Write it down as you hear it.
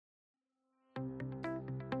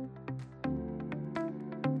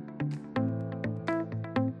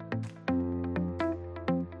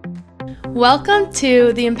Welcome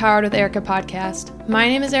to the Empowered with Erica podcast. My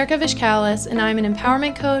name is Erica Vishkalis, and I'm an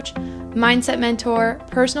empowerment coach, mindset mentor,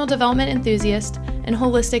 personal development enthusiast, and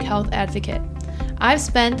holistic health advocate. I've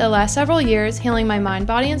spent the last several years healing my mind,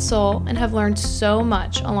 body, and soul, and have learned so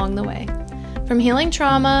much along the way. From healing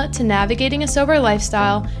trauma to navigating a sober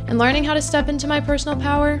lifestyle and learning how to step into my personal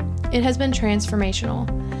power, it has been transformational.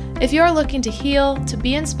 If you are looking to heal, to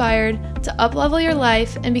be inspired, to uplevel your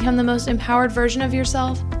life, and become the most empowered version of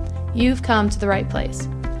yourself, you've come to the right place.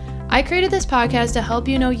 I created this podcast to help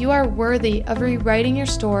you know you are worthy of rewriting your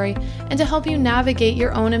story and to help you navigate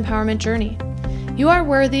your own empowerment journey. You are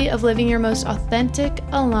worthy of living your most authentic,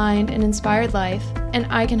 aligned, and inspired life, and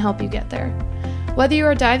I can help you get there. Whether you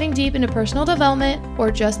are diving deep into personal development or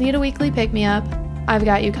just need a weekly pick-me-up, I've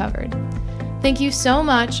got you covered. Thank you so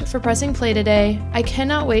much for pressing play today. I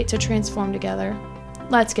cannot wait to transform together.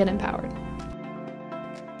 Let's get empowered.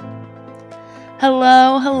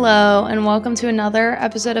 Hello, and welcome to another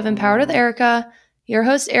episode of Empowered with Erica. Your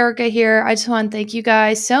host, Erica here. I just want to thank you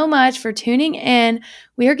guys so much for tuning in.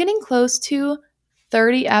 We are getting close to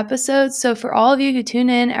 30 episodes, so for all of you who tune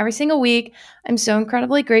in every single week, I'm so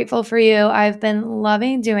incredibly grateful for you. I've been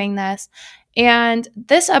loving doing this, and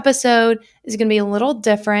this episode is going to be a little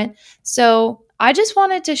different. So I just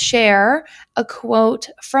wanted to share a quote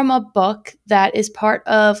from a book that is part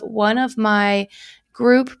of one of my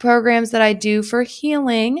group programs that I do for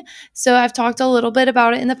healing. So I've talked a little bit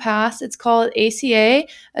about it in the past. It's called ACA,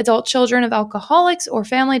 Adult Children of Alcoholics or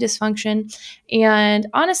Family Dysfunction. And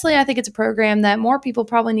honestly, I think it's a program that more people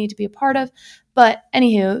probably need to be a part of. But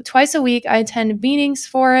anywho, twice a week I attend meetings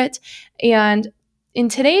for it. And in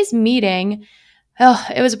today's meeting,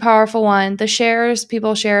 it was a powerful one. The shares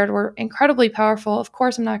people shared were incredibly powerful. Of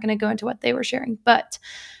course, I'm not going to go into what they were sharing, but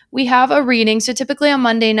we have a reading. So typically on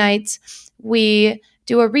Monday nights, we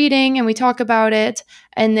do a reading and we talk about it.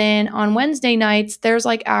 And then on Wednesday nights, there's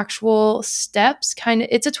like actual steps.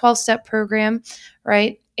 It's a 12-step program,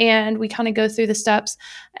 right? And we kind of go through the steps.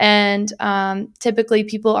 And typically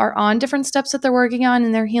people are on different steps that they're working on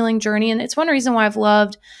in their healing journey. And it's one reason why I've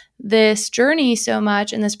loved this journey so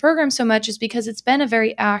much and this program so much is because it's been a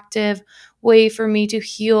very active way for me to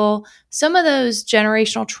heal some of those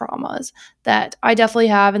generational traumas that I definitely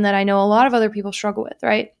have and that I know a lot of other people struggle with,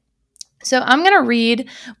 right? So I'm going to read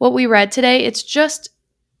what we read today. It's just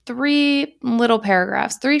 3 short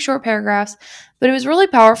paragraphs, but it was really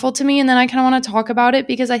powerful to me. And then I kind of want to talk about it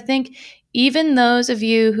because I think even those of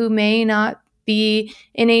you who may not be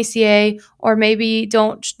in ACA or maybe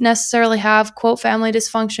don't necessarily have, quote, family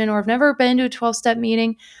dysfunction or have never been to a 12-step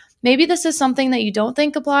meeting, maybe this is something that you don't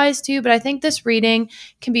think applies to, but I think this reading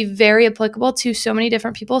can be very applicable to so many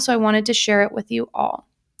different people. So I wanted to share it with you all.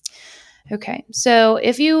 Okay, so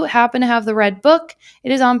if you happen to have the red book,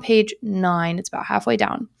 it is on page 9. It's about halfway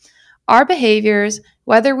down. Our behaviors,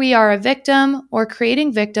 whether we are a victim or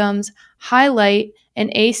creating victims, highlight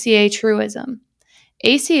an ACA truism.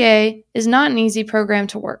 ACA is not an easy program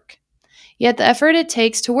to work. Yet the effort it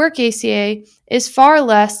takes to work ACA is far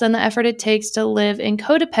less than the effort it takes to live in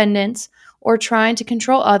codependence or trying to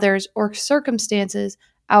control others or circumstances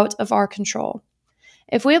out of our control.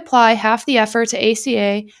 If we apply half the effort to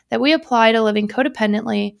ACA that we apply to living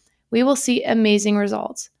codependently, we will see amazing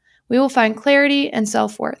results. We will find clarity and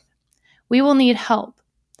self-worth. We will need help.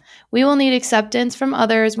 We will need acceptance from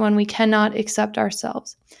others when we cannot accept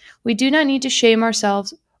ourselves. We do not need to shame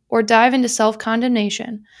ourselves or dive into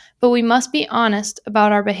self-condemnation, but we must be honest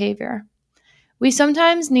about our behavior. We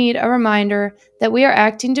sometimes need a reminder that we are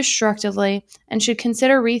acting destructively and should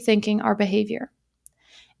consider rethinking our behavior.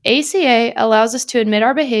 ACA allows us to admit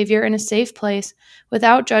our behavior in a safe place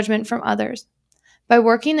without judgment from others. By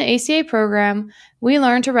working the ACA program, we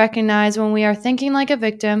learn to recognize when we are thinking like a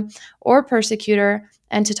victim or persecutor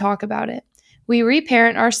and to talk about it. We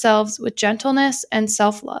reparent ourselves with gentleness and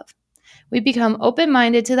self-love. We become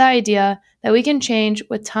open-minded to the idea that we can change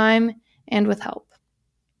with time and with help.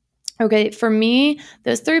 Okay, for me,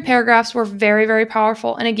 those 3 paragraphs were very, very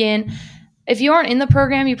powerful. And again, if you aren't in the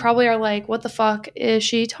program, you probably are like, what the fuck is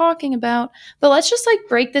she talking about? But let's just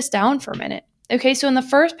break this down for a minute. Okay, so in the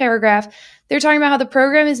first paragraph, they're talking about how the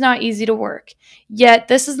program is not easy to work. Yet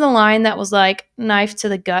this is the line that was like knife to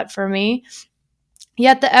the gut for me.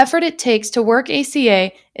 Yet the effort it takes to work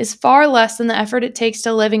ACA is far less than the effort it takes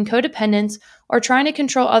to live in codependence or trying to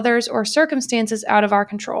control others or circumstances out of our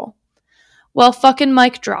control. Well, fucking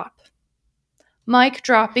mic drop. Mic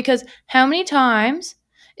drop, because how many times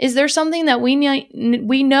is there something that we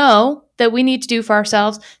know that we need to do for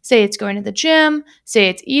ourselves? Say it's going to the gym, say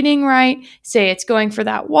it's eating right, say it's going for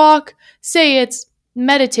that walk, say it's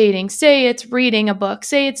meditating, say it's reading a book,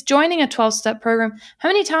 say it's joining a 12-step program. How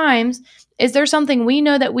many times is there something we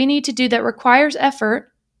know that we need to do that requires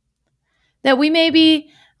effort that we maybe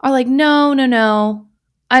are like, no,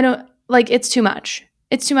 I don't, like, it's too much.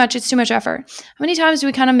 It's too much. It's too much effort. How many times do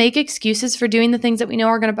we kind of make excuses for doing the things that we know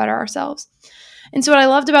are going to better ourselves? And so what I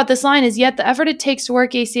loved about this line is, yet the effort it takes to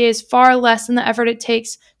work ACA is far less than the effort it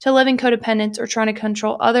takes to live in codependence or trying to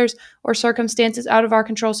control others or circumstances out of our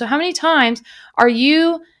control. So how many times are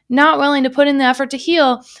you not willing to put in the effort to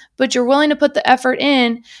heal, but you're willing to put the effort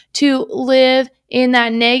in to live in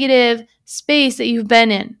that negative space that you've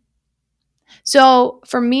been in? So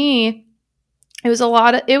for me, it was a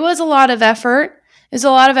lot of effort. It was a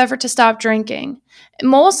lot of effort to stop drinking,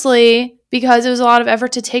 mostly because it was a lot of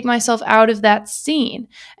effort to take myself out of that scene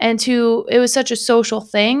it was such a social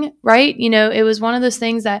thing, right? It was one of those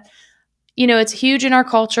things that, it's huge in our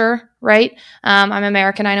culture, right? I'm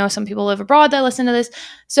American. I know some people live abroad that listen to this.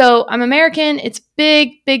 So I'm American. It's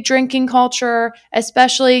big, big drinking culture,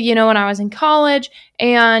 especially, when I was in college.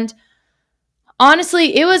 And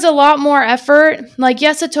honestly, it was a lot more effort. Like,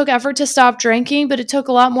 yes, it took effort to stop drinking, but it took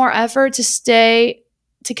a lot more effort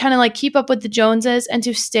to kind of like keep up with the Joneses and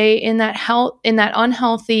to stay in that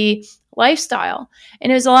unhealthy lifestyle.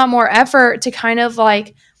 And it was a lot more effort to kind of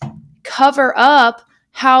like cover up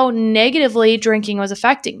how negatively drinking was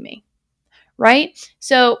affecting me. Right?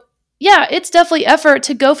 So yeah, it's definitely effort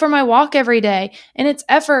to go for my walk every day. And it's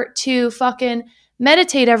effort to fucking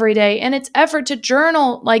meditate every day. And it's effort to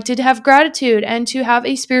journal, like to have gratitude and to have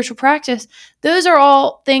a spiritual practice. Those are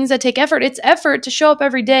all things that take effort. It's effort to show up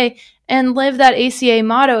every day and live that ACA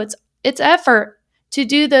motto. It's effort to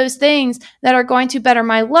do those things that are going to better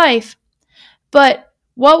my life. But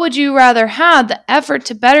what would you rather have? The effort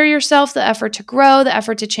to better yourself, the effort to grow, the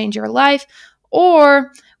effort to change your life?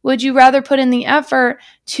 Or would you rather put in the effort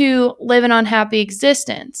to live an unhappy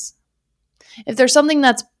existence? If there's something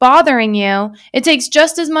that's bothering you, it takes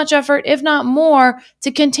just as much effort, if not more,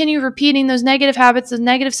 to continue repeating those negative habits, those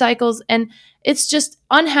negative cycles. And it's just,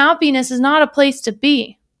 unhappiness is not a place to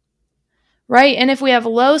be, right? And if we have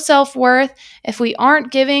low self-worth, if we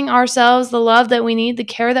aren't giving ourselves the love that we need, the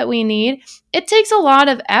care that we need, it takes a lot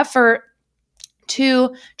of effort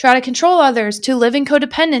to try to control others, to live in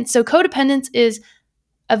codependence. So codependence is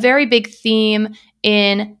a very big theme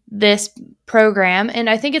in this program. And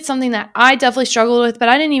I think it's something that I definitely struggled with, but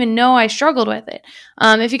I didn't even know I struggled with it.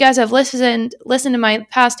 If you guys have listened to my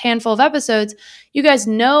past handful of episodes, you guys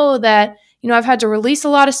know that, I've had to release a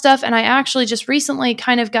lot of stuff. And I actually just recently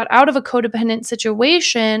kind of got out of a codependent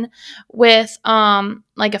situation with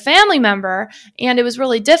like a family member. And it was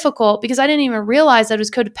really difficult because I didn't even realize that it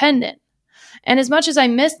was codependent. And as much as I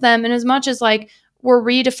miss them and as much as like we're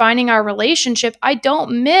redefining our relationship, I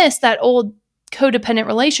don't miss that old codependent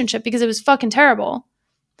relationship because it was fucking terrible.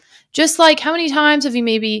 Just like, how many times have you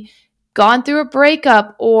maybe gone through a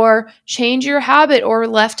breakup or changed your habit or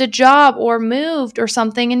left a job or moved or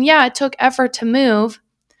something? And yeah, it took effort to move,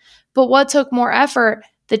 but what took more effort?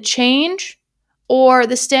 The change or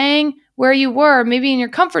the staying where you were, maybe in your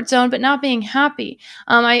comfort zone, but not being happy?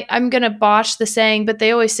 I'm going to botch the saying, but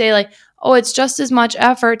they always say like, oh, it's just as much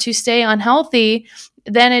effort to stay unhealthy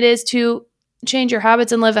than it is to change your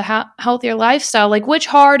habits and live a healthier lifestyle. Like, which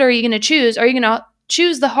hard are you going to choose? Are you going to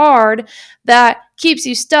choose the hard that keeps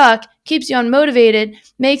you stuck, keeps you unmotivated,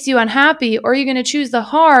 makes you unhappy? Or are you going to choose the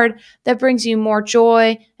hard that brings you more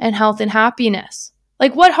joy and health and happiness?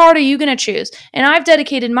 Like, what hard are you going to choose? And I've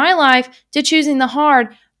dedicated my life to choosing the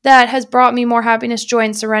hard that has brought me more happiness, joy,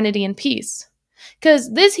 and serenity and peace.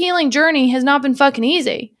 Because this healing journey has not been fucking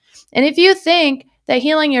easy. And if you think that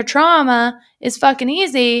healing your trauma is fucking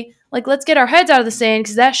easy, like, let's get our heads out of the sand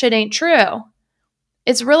because that shit ain't true.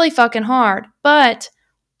 It's really fucking hard, but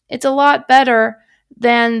it's a lot better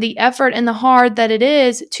than the effort and the hard that it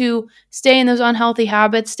is to stay in those unhealthy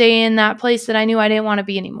habits, stay in that place that I knew I didn't want to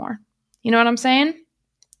be anymore. You know what I'm saying?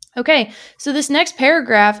 Okay, so this next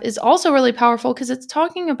paragraph is also really powerful because it's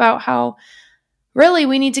talking about how really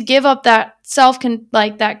we need to give up that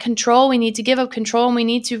that control. We need to give up control and we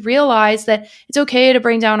need to realize that it's okay to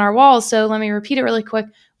bring down our walls. So let me repeat it really quick.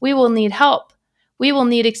 We will need help. We will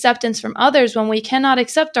need acceptance from others when we cannot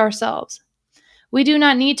accept ourselves. We do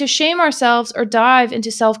not need to shame ourselves or dive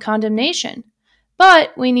into self-condemnation,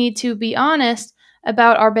 but we need to be honest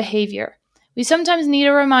about our behavior. We sometimes need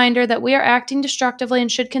a reminder that we are acting destructively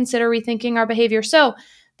and should consider rethinking our behavior. So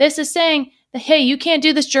this is saying that, hey, you can't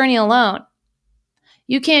do this journey alone.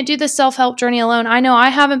 You can't do the self-help journey alone. I know I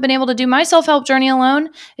haven't been able to do my self-help journey alone.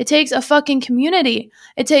 It takes a fucking community.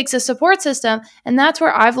 It takes a support system. And that's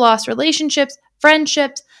where I've lost relationships,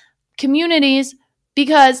 friendships, communities,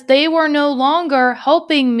 because they were no longer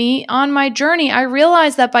helping me on my journey. I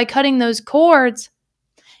realized that by cutting those cords,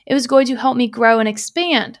 it was going to help me grow and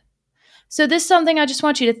expand. So this is something I just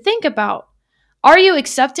want you to think about. Are you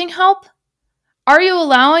accepting help? Are you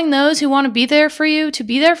allowing those who want to be there for you to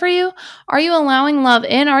be there for you? Are you allowing love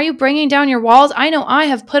in? Are you bringing down your walls? I know I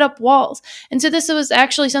have put up walls. And so this was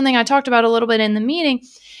actually something I talked about a little bit in the meeting.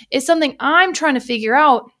 It's something I'm trying to figure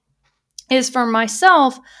out is for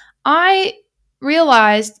myself. I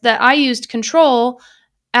realized that I used control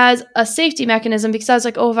as a safety mechanism because I was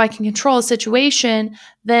like, oh, if I can control a situation,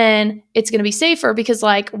 then it's going to be safer because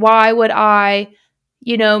like, why would I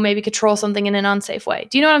maybe control something in an unsafe way?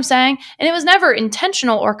 Do you know what I'm saying? And it was never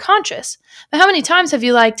intentional or conscious. But how many times have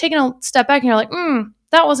you like taken a step back and you're like,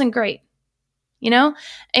 that wasn't great,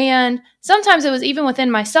 And sometimes it was even within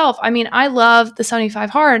myself. I mean, I love the 75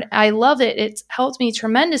 hard. I love it. It's helped me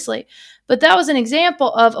tremendously. But that was an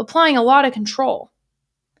example of applying a lot of control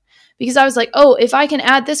because I was like, oh, if I can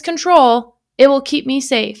add this control, it will keep me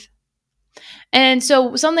safe. And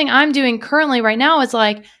so something I'm doing currently right now is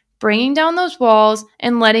like, bringing down those walls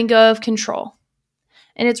and letting go of control.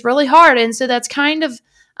 And it's really hard. And so that's kind of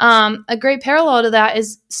a great parallel to that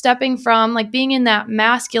is stepping from like being in that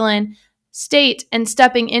masculine state and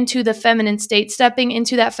stepping into the feminine state, stepping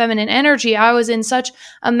into that feminine energy. I was in such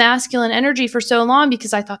a masculine energy for so long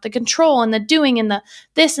because I thought the control and the doing and the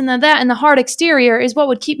this and the that and the hard exterior is what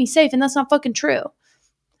would keep me safe. And that's not fucking true.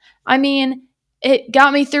 I mean, it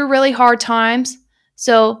got me through really hard times.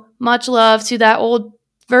 So much love to that old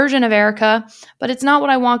version of Erica, but it's not what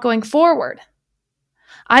I want going forward.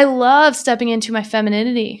 I love stepping into my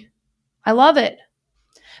femininity. I love it.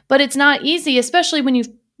 But it's not easy, especially when you've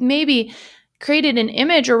maybe created an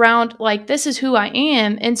image around like, this is who I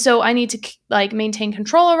am. And so I need to like maintain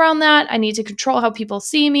control around that. I need to control how people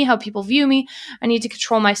see me, how people view me. I need to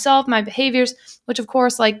control myself, my behaviors, which of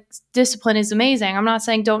course, like discipline is amazing. I'm not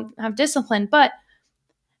saying don't have discipline, but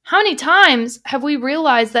how many times have we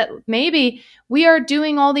realized that maybe we are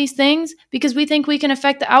doing all these things because we think we can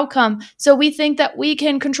affect the outcome? So we think that we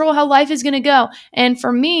can control how life is going to go. And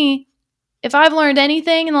for me, if I've learned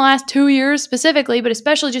anything in the last 2 years specifically, but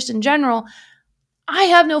especially just in general, I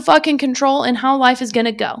have no fucking control in how life is going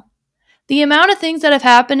to go. The amount of things that have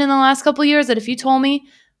happened in the last couple of years that if you told me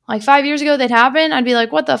like 5 years ago they'd happen, I'd be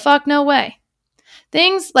like, what the fuck? No way.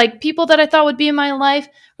 Things like people that I thought would be in my life,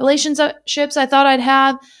 relationships I thought I'd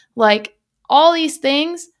have, like all these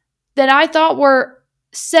things that I thought were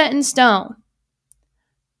set in stone.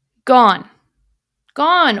 Gone,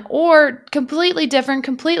 or completely different,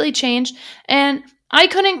 completely changed. And I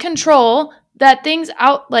couldn't control that things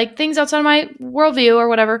outside of my worldview or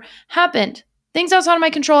whatever happened. Things outside of my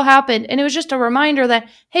control happened. And it was just a reminder that,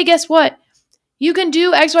 hey, guess what? You can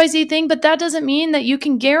do XYZ thing, but that doesn't mean that you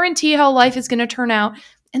can guarantee how life is going to turn out.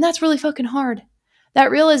 And that's really fucking hard. That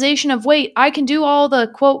realization of, wait, I can do all the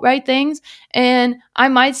quote right things and I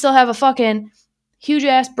might still have a fucking huge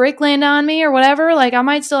ass brick land on me or whatever. Like I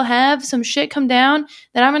might still have some shit come down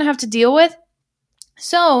that I'm going to have to deal with.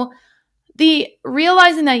 So the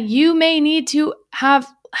realizing that you may need to have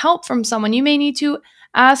help from someone, you may need to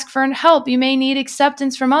ask for help. You may need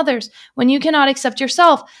acceptance from others when you cannot accept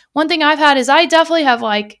yourself. One thing I've had is I definitely have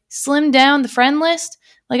like slimmed down the friend list.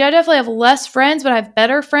 Like I definitely have less friends, but I have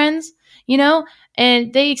better friends,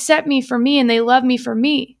 and they accept me for me and they love me for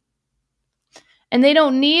me. And they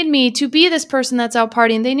don't need me to be this person that's out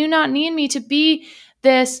partying. They do not need me to be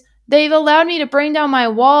this. They've allowed me to bring down my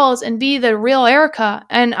walls and be the real Erica.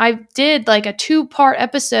 And I did like a 2-part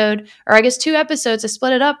episode, or I guess 2 episodes. I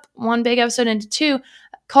split it up, one big episode into 2,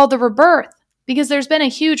 called The Rebirth, because there's been a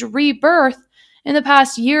huge rebirth in the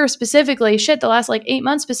past year specifically. The last like 8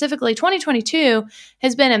 months specifically. 2022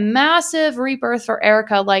 has been a massive rebirth for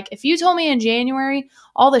Erica. Like if you told me in January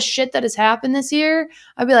all the shit that has happened this year,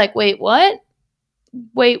 I'd be like, wait, what?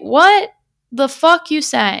 Wait, what the fuck you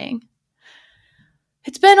saying?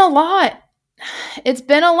 It's been a lot. It's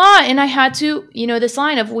been a lot. And I had to, this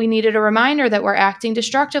line of we needed a reminder that we're acting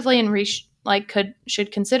destructively and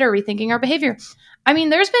should consider rethinking our behavior. I mean,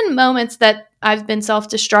 there's been moments that I've been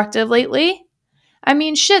self-destructive lately. I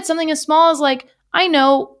mean, something as small as like, I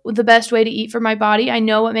know the best way to eat for my body. I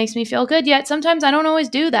know what makes me feel good, yet sometimes I don't always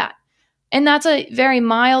do that. And that's a very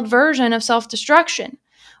mild version of self-destruction.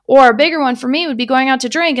 Or a bigger one for me would be going out to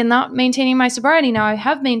drink and not maintaining my sobriety. Now, I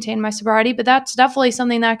have maintained my sobriety, but that's definitely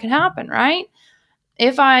something that could happen, right?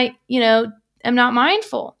 If I, am not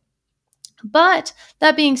mindful. But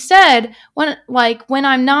that being said, when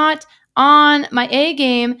I'm not on my A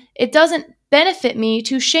game, it doesn't benefit me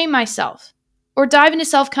to shame myself or dive into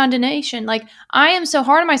self-condemnation. Like, I am so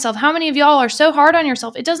hard on myself. How many of y'all are so hard on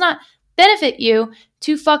yourself? It does not benefit you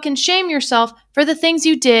to fucking shame yourself for the things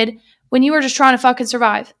you did when you were just trying to fucking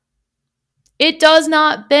survive. It does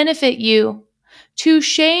not benefit you to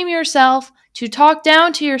shame yourself, to talk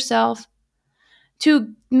down to yourself,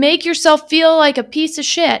 to make yourself feel like a piece of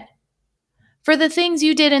shit for the things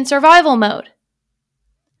you did in survival mode.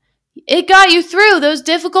 It got you through those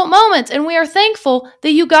difficult moments, and we are thankful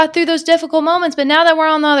that you got through those difficult moments. But now that we're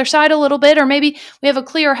on the other side a little bit, or maybe we have a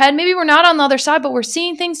clear head, maybe we're not on the other side, but we're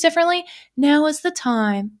seeing things differently, now is the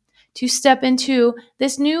time to step into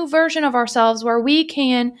this new version of ourselves where we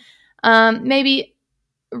can maybe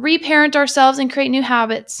reparent ourselves and create new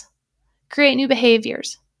habits, create new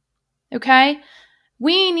behaviors. Okay?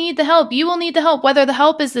 We need the help. You will need the help, whether the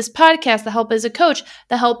help is this podcast, the help is a coach,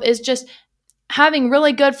 the help is just having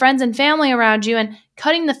really good friends and family around you and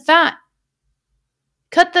cutting the fat.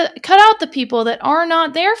 Cut out the people that are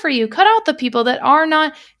not there for you. Cut out the people that are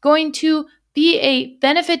not going to be a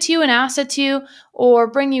benefit to you, an asset to you, or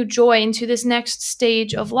bring you joy into this next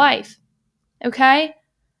stage of life. Okay?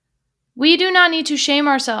 We do not need to shame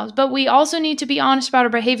ourselves, but we also need to be honest about our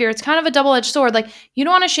behavior. It's kind of a double-edged sword. Like, you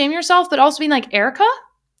don't want to shame yourself, but also being like, Erica,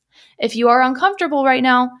 if you are uncomfortable right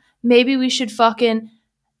now, maybe we should fucking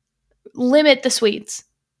limit the sweets.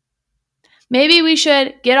 Maybe we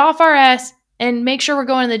should get off our ass and make sure we're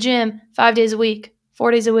going to the gym 5 days a week,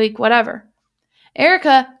 4 days a week, whatever.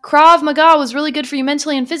 Erica, Krav Maga was really good for you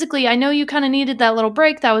mentally and physically. I know you kind of needed that little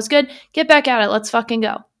break. That was good. Get back at it. Let's fucking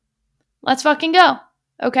go. Let's fucking go.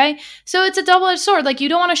 Okay? So it's a double-edged sword. Like, you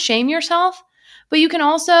don't want to shame yourself, but you can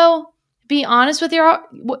also be honest with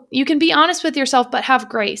yourself, but have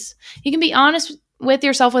grace. You can be honest with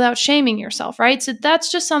yourself without shaming yourself, right? So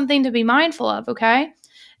that's just something to be mindful of, okay?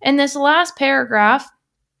 And this last paragraph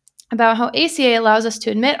about how ACA allows us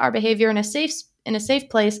to admit our behavior in a safe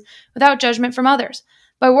place without judgment from others.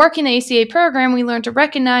 By working the ACA program, we learn to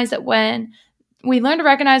recognize when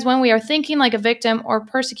we are thinking like a victim or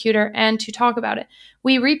persecutor and to talk about it.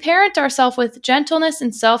 We reparent ourselves with gentleness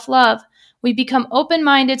and self-love. We become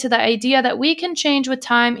open-minded to the idea that we can change with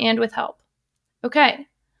time and with help. Okay.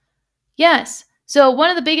 Yes. So one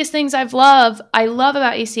of the biggest things I love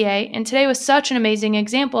about ACA, and today was such an amazing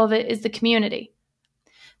example of it, is the community.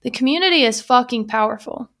 The community is fucking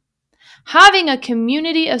powerful. Having a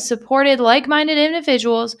community of supported, like-minded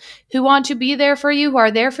individuals who want to be there for you, who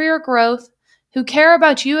are there for your growth, who care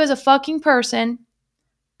about you as a fucking person,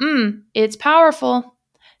 it's powerful.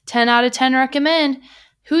 10 out of 10 recommend.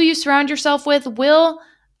 Who you surround yourself with will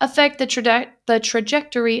affect the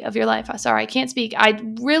trajectory of your life. Sorry, I can't speak. I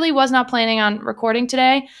really was not planning on recording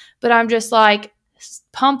today, but I'm just like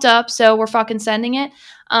pumped up, so we're fucking sending it.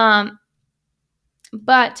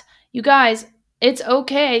 But you guys, it's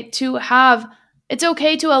okay to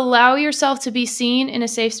allow yourself to be seen in a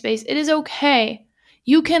safe space. It is okay.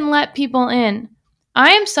 You can let people in.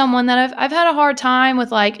 I am someone that I've had a hard time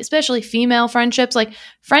with, like, especially female friendships. Like,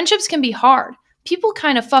 friendships can be hard. People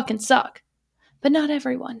kind of fucking suck. But not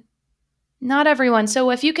everyone. Not everyone. So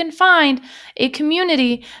if you can find a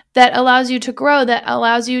community that allows you to grow, that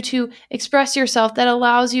allows you to express yourself, that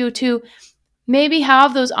allows you to maybe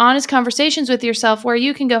have those honest conversations with yourself where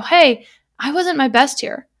you can go, hey, I wasn't my best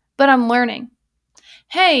here, but I'm learning.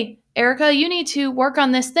 Hey, Erica, you need to work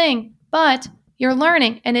on this thing, but you're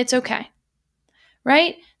learning and it's okay.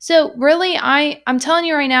 Right? So really, I'm telling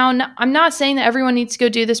you right now, I'm not saying that everyone needs to go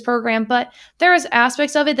do this program, but there is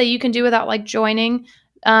aspects of it that you can do without like joining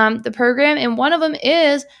the program. And one of them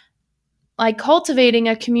is like cultivating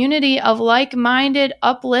a community of like-minded,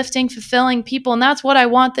 uplifting, fulfilling people. And that's what I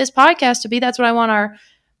want this podcast to be. That's what I want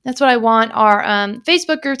our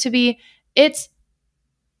Facebook group to be. It's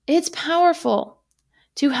powerful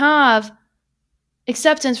to have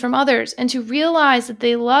acceptance from others and to realize that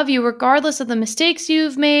they love you regardless of the mistakes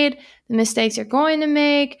you've made, the mistakes you're going to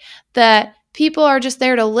make, that people are just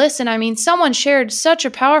there to listen. I mean, someone shared such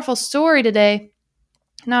a powerful story today.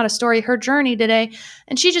 Not a story, her journey today.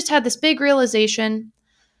 And she just had this big realization.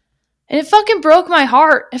 And it fucking broke my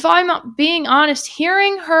heart. If I'm being honest,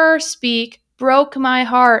 hearing her speak broke my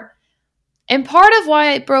heart. And part of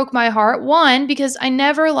why it broke my heart, one, because I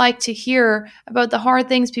never like to hear about the hard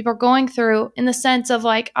things people are going through, in the sense of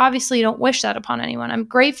like, obviously you don't wish that upon anyone. I'm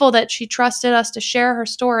grateful that she trusted us to share her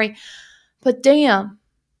story. But damn,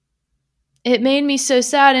 it made me so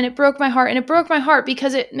sad and it broke my heart. And it broke my heart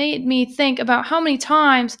because it made me think about how many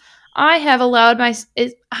times I have allowed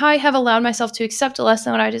myself to accept less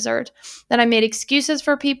than what I deserved. That I made excuses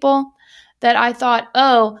for people, that I thought,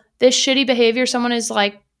 oh, this shitty behavior someone is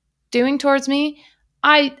like doing towards me,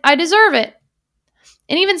 I deserve it.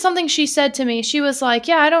 And even something she said to me, she was like,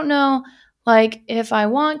 yeah, I don't know, like, if I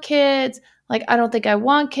want kids, like, I don't think I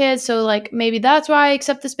want kids, so like maybe that's why I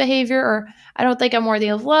accept this behavior, or I don't think I'm worthy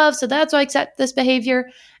of love, so that's why I accept this behavior.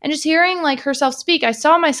 And just hearing like herself speak, I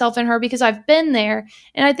saw myself in her because I've been there,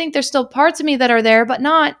 and I think there's still parts of me that are there, but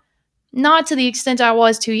not to the extent I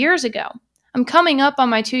was 2 years ago. I'm coming up on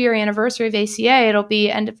my 2-year anniversary of ACA. It'll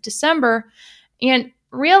be end of December, and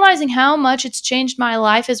realizing how much it's changed my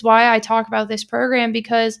life is why I talk about this program,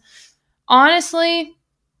 because honestly,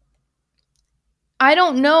 I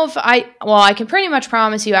don't know if I can pretty much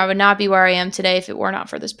promise you I would not be where I am today if it were not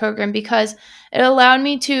for this program, because it allowed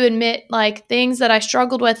me to admit like things that I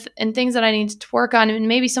struggled with and things that I needed to work on, and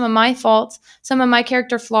maybe some of my faults, some of my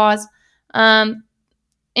character flaws,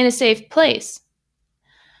 in a safe place.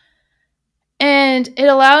 And it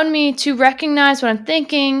allowed me to recognize what I'm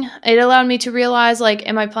thinking. It allowed me to realize, like,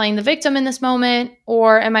 am I playing the victim in this moment?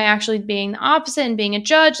 Or am I actually being the opposite and being a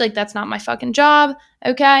judge? Like, that's not my fucking job.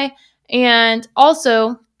 Okay. And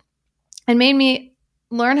also, it made me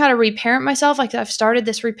learn how to reparent myself. Like, I've started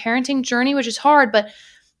this reparenting journey, which is hard, but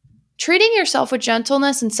treating yourself with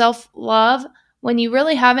gentleness and self-love when you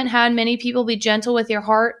really haven't had many people be gentle with your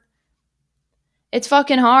heart, it's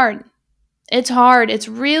fucking hard. It's hard. It's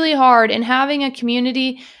really hard. And having a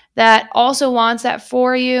community that also wants that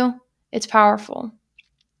for you, it's powerful.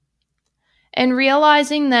 And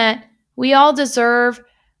realizing that we all deserve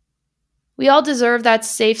that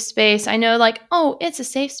safe space. I know, like, oh, it's a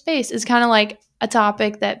safe space is kind of like a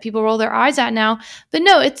topic that people roll their eyes at now. But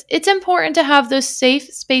no, it's important to have those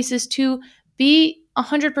safe spaces to be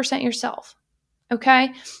 100% yourself.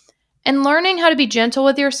 Okay? And learning how to be gentle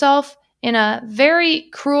with yourself in a very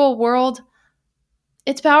cruel world,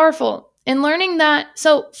 it's powerful. And learning that,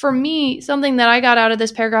 so for me, something that I got out of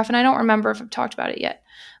this paragraph, and I don't remember if I've talked about it yet,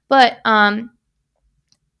 but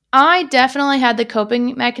I definitely had the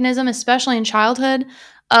coping mechanism, especially in childhood,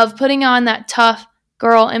 of putting on that tough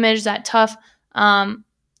girl image, that tough,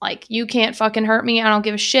 like, you can't fucking hurt me, I don't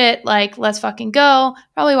give a shit, like, let's fucking go.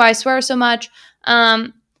 Probably why I swear so much.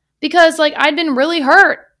 Because, like, I'd been really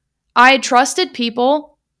hurt. I had trusted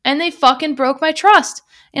people, and they fucking broke my trust.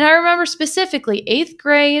 And I remember specifically 8th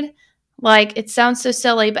grade, like, it sounds so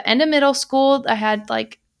silly, but end of middle school, I had,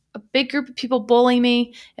 like, a big group of people bullying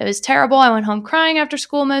me. It was terrible. I went home crying after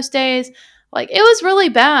school most days. Like, it was really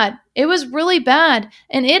bad. It was really bad.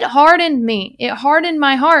 And it hardened me. It hardened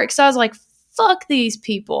my heart, because I was like, fuck these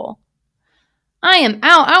people. I am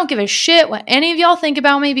out. I don't give a shit what any of y'all think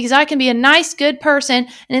about me, because I can be a nice, good person,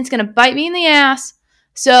 and it's going to bite me in the ass.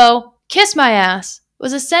 So kiss my ass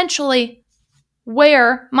was essentially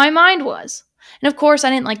where my mind was. And of course, I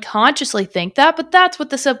didn't like consciously think that, but that's what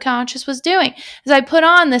the subconscious was doing. Is I put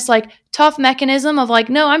on this like tough mechanism of like,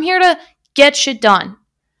 no, I'm here to get shit done.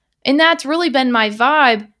 And that's really been my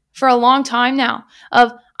vibe for a long time now,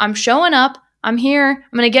 of I'm showing up, I'm here,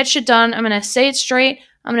 I'm going to get shit done, I'm going to say it straight,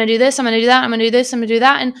 I'm going to do this, I'm going to do that, I'm going to do this, I'm going to do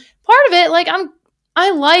that. And part of it, like,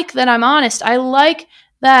 I like that I'm honest. I like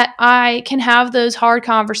that I can have those hard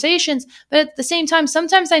conversations, but at the same time,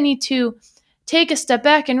 sometimes I need to take a step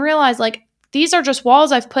back and realize, like, these are just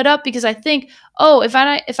walls I've put up because I think, oh, if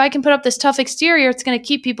I can put up this tough exterior, it's going to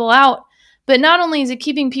keep people out. But not only is it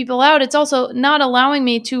keeping people out, it's also not allowing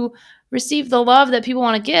me to receive the love that people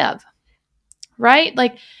want to give, right?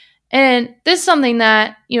 Like, and this is something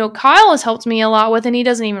that, Kyle has helped me a lot with, and he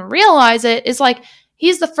doesn't even realize it. It's like,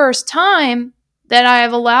 he's the first time that I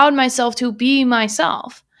have allowed myself to be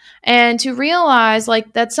myself. And to realize,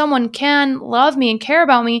 like, that someone can love me and care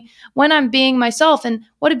about me when I'm being myself. And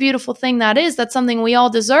what a beautiful thing that is. That's something we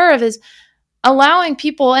all deserve, is allowing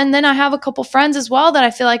people. And then I have a couple friends as well that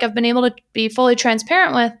I feel like I've been able to be fully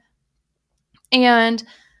transparent with. And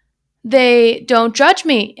they don't judge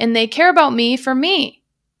me, and they care about me for me.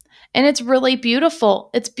 And it's really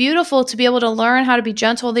beautiful. It's beautiful to be able to learn how to be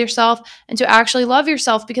gentle with yourself and to actually love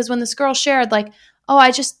yourself. Because when this girl shared, like, oh,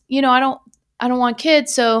 I just, I don't want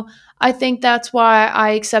kids, so I think that's why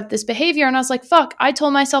I accept this behavior. And I was like, fuck, I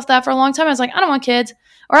told myself that for a long time. I was like, I don't want kids,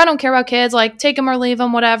 or I don't care about kids, like, take them or leave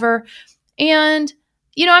them, whatever. And,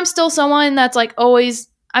 I'm still someone that's like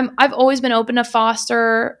I've always been open to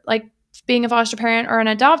foster, like being a foster parent or an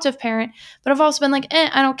adoptive parent, but I've also been like,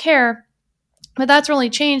 I don't care. But that's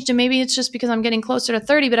really changed, and maybe it's just because I'm getting closer to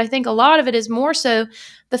 30, but I think a lot of it is more so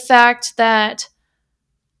the fact that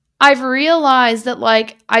I've realized that,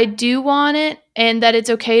 like, I do want it, and that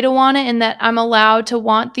it's okay to want it, and that I'm allowed to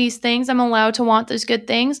want these things. I'm allowed to want those good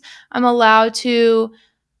things. I'm allowed to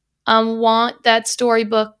want that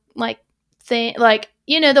storybook, like, thing, like,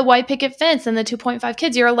 the white picket fence and the 2.5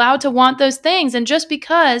 kids. You're allowed to want those things. And just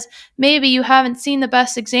because maybe you haven't seen the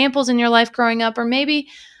best examples in your life growing up, or maybe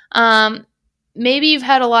maybe you've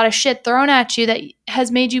had a lot of shit thrown at you that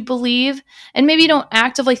has made you believe, and maybe you don't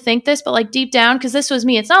actively think this, but like deep down, because this was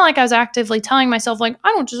me. It's not like I was actively telling myself like,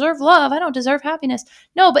 I don't deserve love. I don't deserve happiness.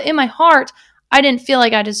 No, but in my heart, I didn't feel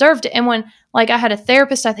like I deserved it. And when like I had a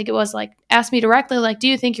therapist, I think it was like, asked me directly, like, do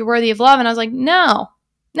you think you're worthy of love? And I was like, no,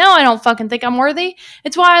 I don't fucking think I'm worthy.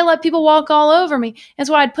 It's why I let people walk all over me. It's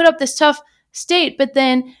why I'd put up this tough state. But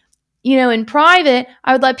then, in private,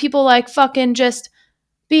 I would let people like fucking just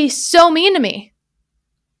be so mean to me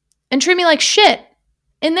and treat me like shit.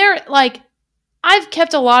 And they're like, I've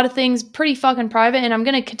kept a lot of things pretty fucking private, and I'm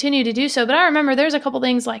going to continue to do so. But I remember there's a couple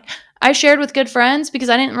things like I shared with good friends because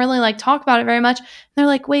I didn't really like talk about it very much. And they're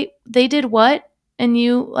like, wait, they did what? And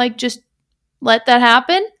you like just let that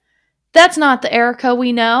happen? That's not the Erica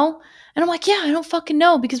we know. And I'm like, yeah, I don't fucking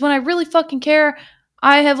know, because when I really fucking care,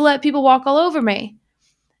 I have let people walk all over me.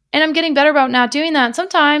 And I'm getting better about not doing that.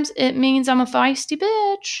 Sometimes it means I'm a feisty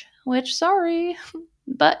bitch, which, sorry,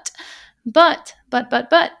 but,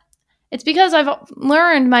 it's because I've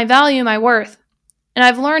learned my value, my worth. And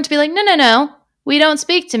I've learned to be like, no, we don't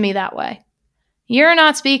speak to me that way. You're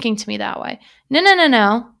not speaking to me that way.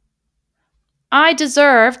 No. I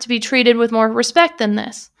deserve to be treated with more respect than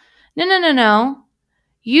this. No.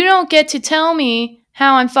 You don't get to tell me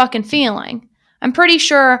how I'm fucking feeling. I'm pretty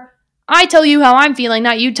sure I tell you how I'm feeling,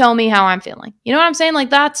 not you tell me how I'm feeling. You know what I'm saying? Like,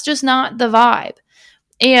 that's just not the vibe.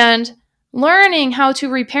 And learning how to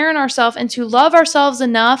reparent ourselves and to love ourselves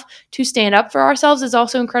enough to stand up for ourselves is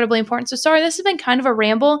also incredibly important. So sorry, this has been kind of a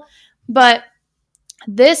ramble, but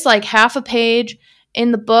this like half a page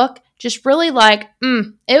in the book just really like,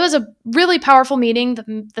 it was a really powerful meeting.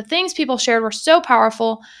 The things people shared were so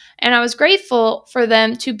powerful, and I was grateful for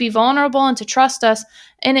them to be vulnerable and to trust us.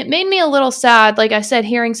 And it made me a little sad, like I said,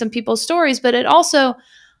 hearing some people's stories, but it also,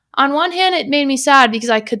 on one hand, it made me sad because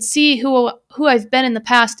I could see who I've been in the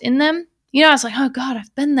past in them. I was like, oh God,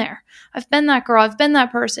 I've been there. I've been that girl. I've been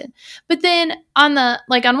that person. But then on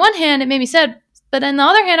one hand, it made me sad. But on the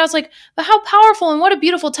other hand, I was like, but how powerful and what a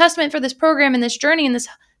beautiful testament for this program and this journey and this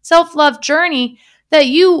self-love journey that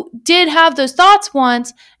you did have those thoughts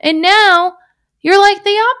once, and now you're like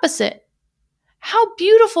the opposite. How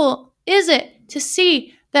beautiful is it to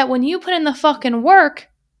see that when you put in the fucking work,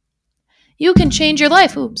 you can change your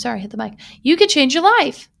life. Oops, sorry, hit the mic. You can change your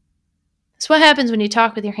life. That's what happens when you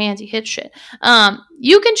talk with your hands. You hit shit.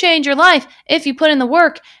 You can change your life if you put in the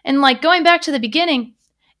work. And like going back to the beginning,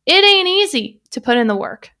 it ain't easy to put in the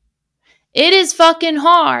work. It is fucking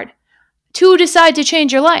hard to decide to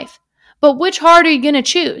change your life. But which heart are you going to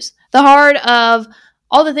choose? The heart of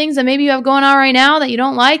all the things that maybe you have going on right now that you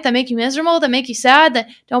don't like, that make you miserable, that make you sad, that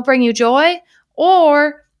don't bring you joy?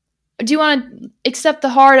 Or do you want to accept the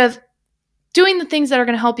heart of doing the things that are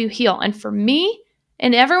going to help you heal? And for me,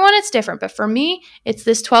 and everyone, it's different, but for me, it's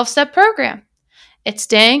this 12-step program. It's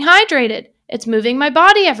staying hydrated. It's moving my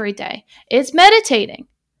body every day. It's meditating.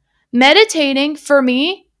 Meditating, for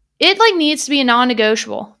me, it like needs to be a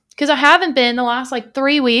non-negotiable, because I haven't been the last like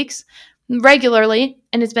 3 weeks regularly,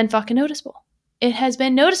 and it's been fucking noticeable. It has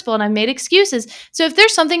been noticeable, and I've made excuses. So if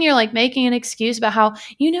there's something you're like making an excuse about how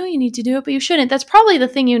you need to do it, but you shouldn't, that's probably the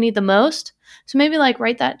thing you need the most. So maybe like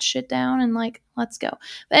write that shit down and like, let's go.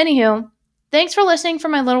 But anywho, thanks for listening for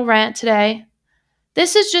my little rant today.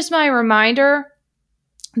 This is just my reminder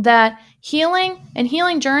that healing and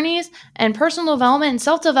healing journeys and personal development and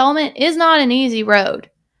self-development is not an easy road.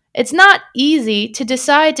 It's not easy to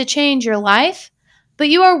decide to change your life, but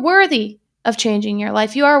you are worthy of changing your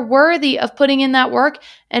life. You are worthy of putting in that work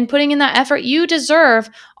and putting in that effort. You deserve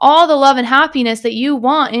all the love and happiness that you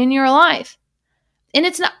want in your life. And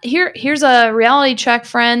it's not, here's a reality check,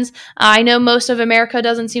 friends. I know most of America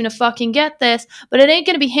doesn't seem to fucking get this, but it ain't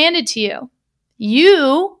going to be handed to you.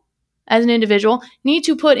 You, as an individual, need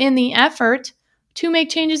to put in the effort to make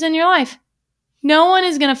changes in your life. No one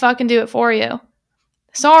is going to fucking do it for you.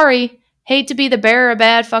 Sorry, hate to be the bearer of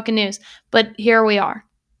bad fucking news, but here we are.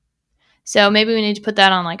 So maybe we need to put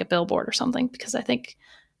that on like a billboard or something, because I think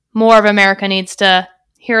more of America needs to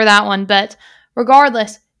hear that one. But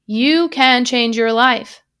regardless, you can change your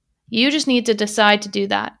life. You just need to decide to do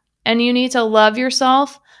that. And you need to love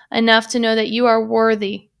yourself enough to know that you are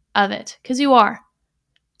worthy of it, because you are.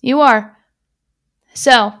 You are.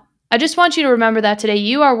 So I just want you to remember that today.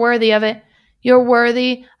 You are worthy of it. You're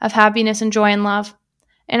worthy of happiness and joy and love.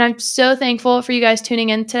 And I'm so thankful for you guys tuning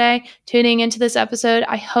in today, tuning into this episode.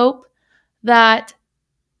 I hope that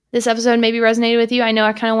this episode maybe resonated with you. I know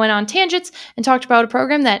I kind of went on tangents and talked about a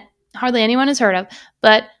program that hardly anyone has heard of,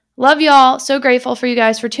 but love y'all. So grateful for you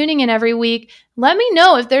guys for tuning in every week. Let me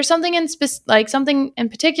know if there's something something in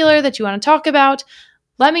particular that you want to talk about.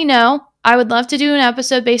 Let me know. I would love to do an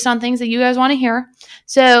episode based on things that you guys want to hear.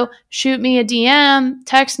 So shoot me a DM,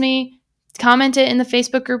 text me, comment it in the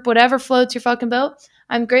Facebook group, whatever floats your fucking boat.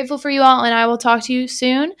 I'm grateful for you all, and I will talk to you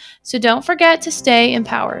soon. So don't forget to stay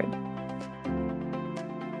empowered.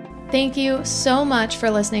 Thank you so much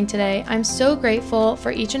for listening today. I'm so grateful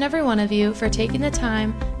for each and every one of you for taking the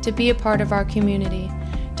time to be a part of our community.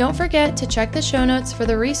 Don't forget to check the show notes for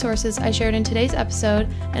the resources I shared in today's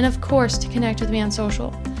episode, and of course to connect with me on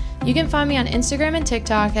social. You can find me on Instagram and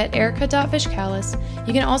TikTok at erica.vishkalis.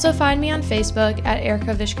 You can also find me on Facebook at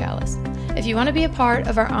Erica Vishkalis. If you want to be a part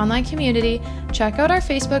of our online community, check out our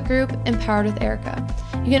Facebook group, Empowered with Erica.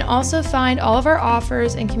 You can also find all of our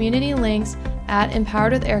offers and community links at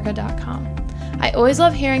empoweredwitherica.com. I always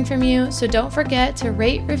love hearing from you, so don't forget to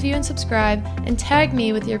rate, review, and subscribe, and tag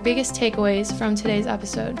me with your biggest takeaways from today's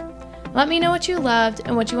episode. Let me know what you loved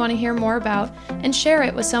and what you want to hear more about, and share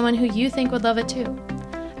it with someone who you think would love it too.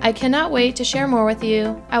 I cannot wait to share more with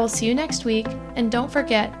you. I will see you next week, and don't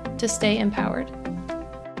forget to stay empowered.